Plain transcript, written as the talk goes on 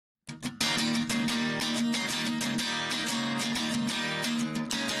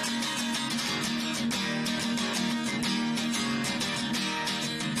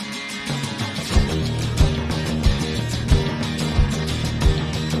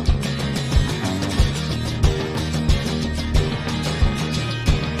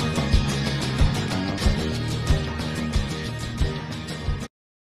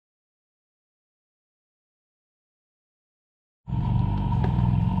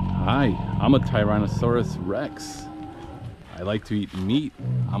Hi, I'm a Tyrannosaurus Rex. I like to eat meat.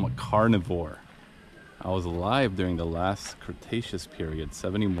 I'm a carnivore. I was alive during the last Cretaceous period,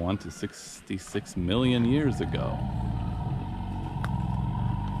 71 to 66 million years ago.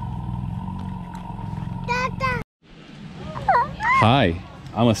 Hi,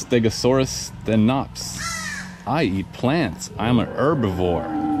 I'm a Stegosaurus stenops. I eat plants. I'm an herbivore.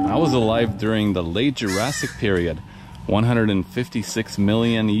 I was alive during the late Jurassic period, 156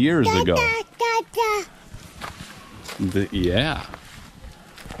 million years ago. Yeah.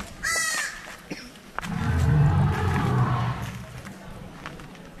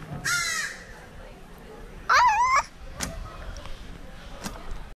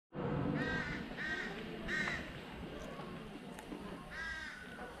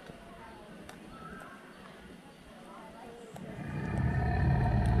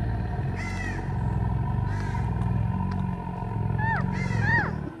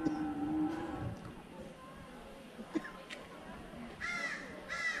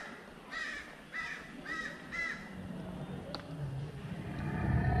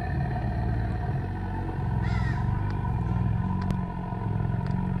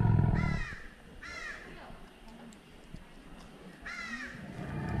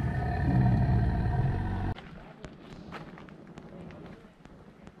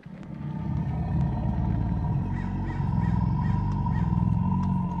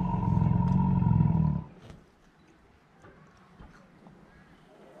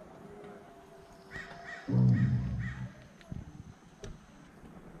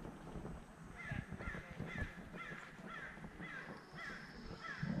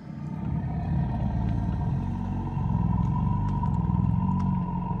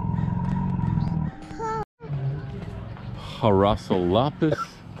 Parasolapis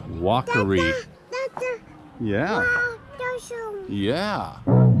walkeri. Yeah. Yeah.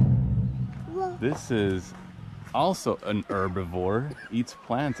 This is also an herbivore, eats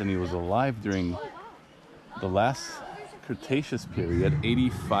plants, and he was alive during the last Cretaceous period,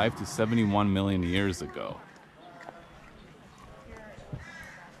 85 to 71 million years ago.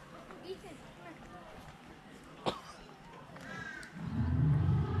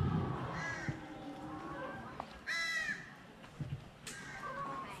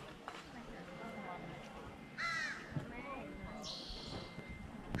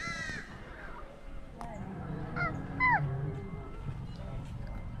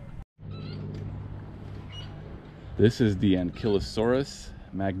 This is the Ankylosaurus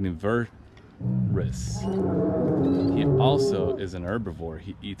magnivorous. He also is an herbivore.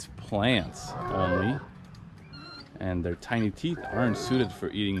 He eats plants only, and their tiny teeth aren't suited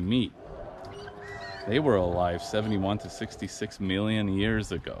for eating meat. They were alive 71 to 66 million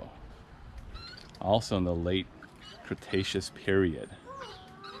years ago, also in the late Cretaceous period.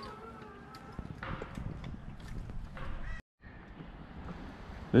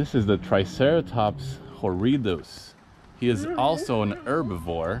 This is the Triceratops horridus. He is also an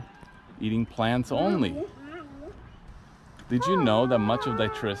herbivore, eating plants only. Did you know that much of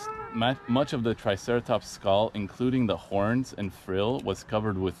the Triceratops skull, including the horns and frill, was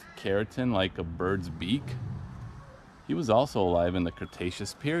covered with keratin like a bird's beak? He was also alive in the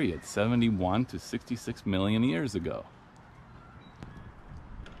Cretaceous period, 71 to 66 million years ago.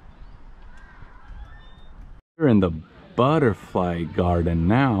 We're in the butterfly garden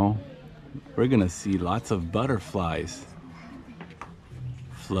now. We're gonna see lots of butterflies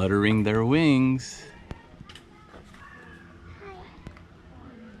fluttering their wings.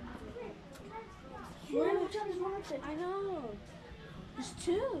 I know. There's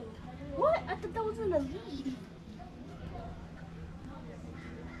two. What? I thought that was in the lead.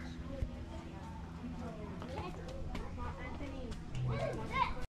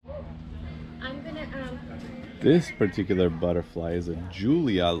 I'm gonna This particular butterfly is a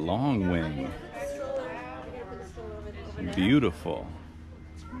Julia longwing. Beautiful.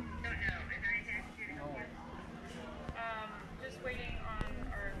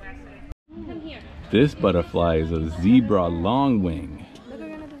 come here. This butterfly is a zebra longwing. Look, we're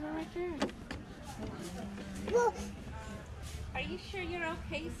gonna do that right there. Are you sure you're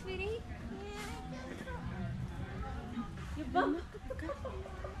okay, sweetie? Your bum. Your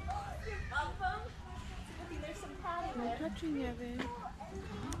bum. There's some padding there. I'm touching you, babe.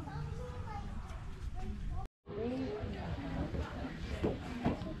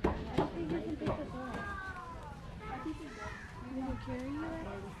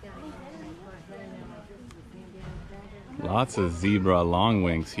 Lots of zebra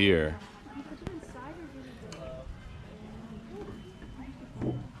longwings here.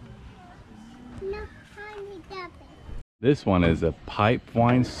 This one is a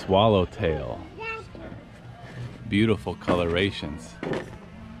pipevine swallowtail. Beautiful colorations.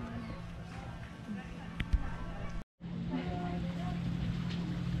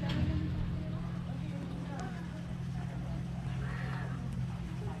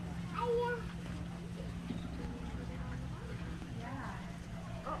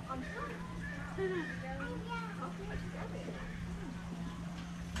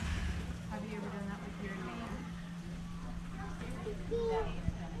 Have you ever done that with your name?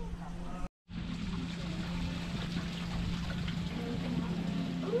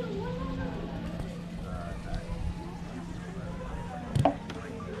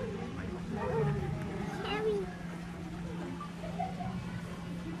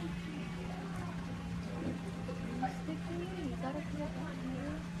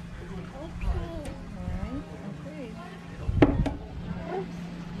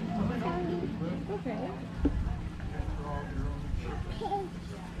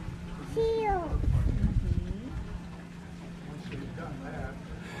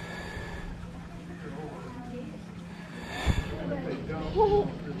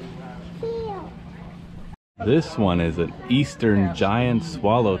 This one is an eastern giant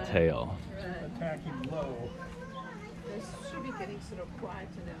swallowtail.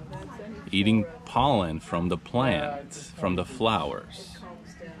 Eating pollen from the plants, from the flowers.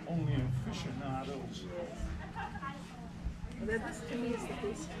 Only aficionados. This to me is the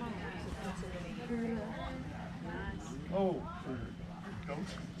best time. Oh, for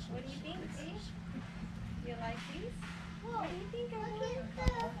goats. What do you think, Fish? You like these? What do you think of them?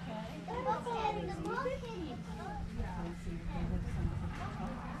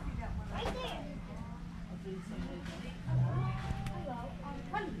 Right there. Hello.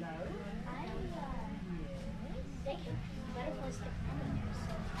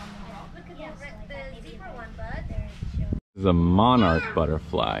 Look at the zebra one, bud. This is a monarch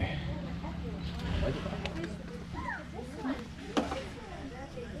butterfly.